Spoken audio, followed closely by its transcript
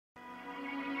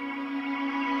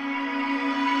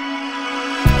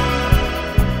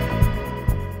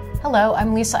Hello,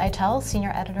 I'm Lisa Eitel,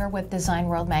 Senior Editor with Design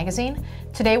World Magazine.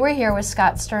 Today we're here with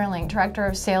Scott Sterling, Director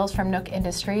of Sales from Nook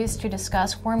Industries, to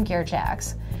discuss worm gear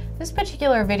jacks. This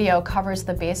particular video covers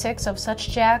the basics of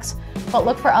such jacks, but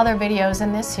look for other videos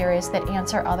in this series that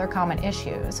answer other common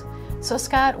issues. So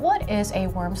Scott, what is a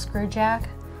worm screw jack?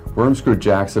 Worm screw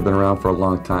jacks have been around for a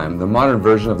long time. The modern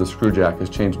version of the screw jack has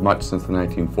changed much since the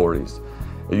 1940s.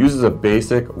 It uses a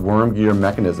basic worm gear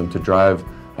mechanism to drive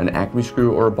an acme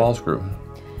screw or a ball screw.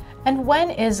 And when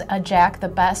is a jack the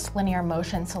best linear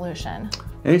motion solution?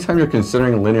 Anytime you're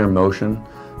considering linear motion,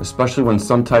 especially when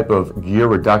some type of gear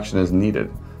reduction is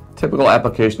needed. Typical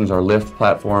applications are lift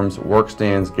platforms, work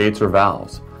stands, gates, or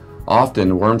valves.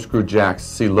 Often, worm screw jacks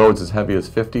see loads as heavy as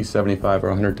 50, 75, or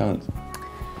 100 tons.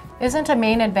 Isn't a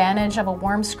main advantage of a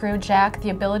worm screw jack the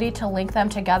ability to link them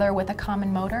together with a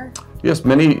common motor? Yes,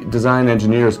 many design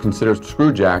engineers consider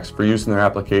screw jacks for use in their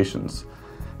applications,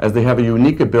 as they have a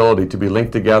unique ability to be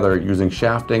linked together using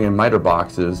shafting and miter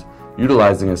boxes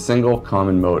utilizing a single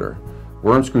common motor.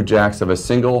 Worm screw jacks have a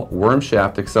single worm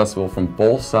shaft accessible from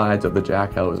both sides of the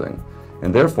jack housing,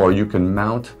 and therefore you can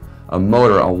mount a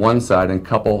motor on one side and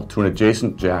couple to an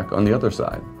adjacent jack on the other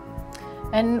side.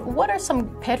 And what are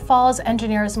some pitfalls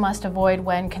engineers must avoid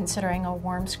when considering a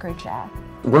worm screw jack?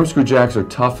 Worm screw jacks are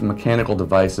tough mechanical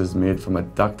devices made from a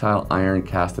ductile iron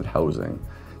casted housing.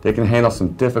 They can handle some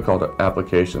difficult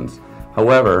applications.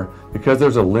 However, because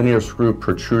there's a linear screw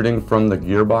protruding from the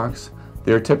gearbox,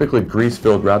 they are typically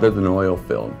grease-filled rather than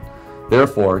oil-filled.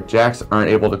 Therefore, jacks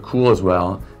aren't able to cool as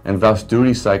well, and thus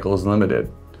duty cycle is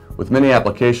limited. With many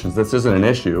applications, this isn't an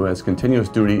issue, as continuous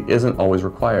duty isn't always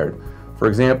required. For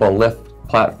example, a lift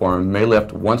platform may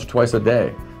lift once or twice a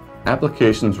day.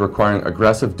 Applications requiring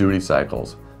aggressive duty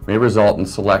cycles may result in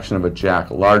selection of a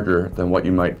jack larger than what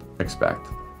you might expect.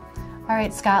 All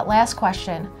right, Scott, last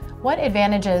question. What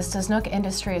advantages does Nook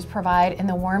Industries provide in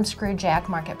the worm screw jack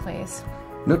marketplace?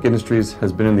 Nook Industries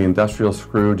has been in the industrial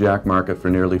screw jack market for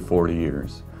nearly 40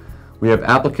 years. We have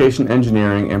application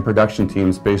engineering and production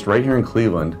teams based right here in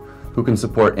Cleveland who can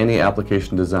support any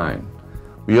application design.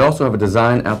 We also have a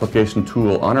design application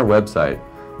tool on our website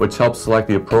which helps select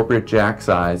the appropriate jack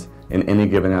size in any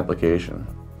given application.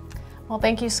 Well,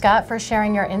 thank you, Scott, for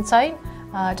sharing your insight.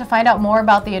 To find out more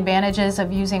about the advantages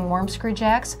of using worm screw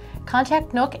jacks,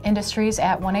 contact Nook Industries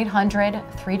at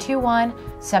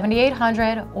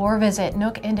 1-800-321-7800 or visit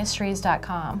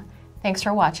nookindustries.com. Thanks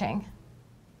for watching.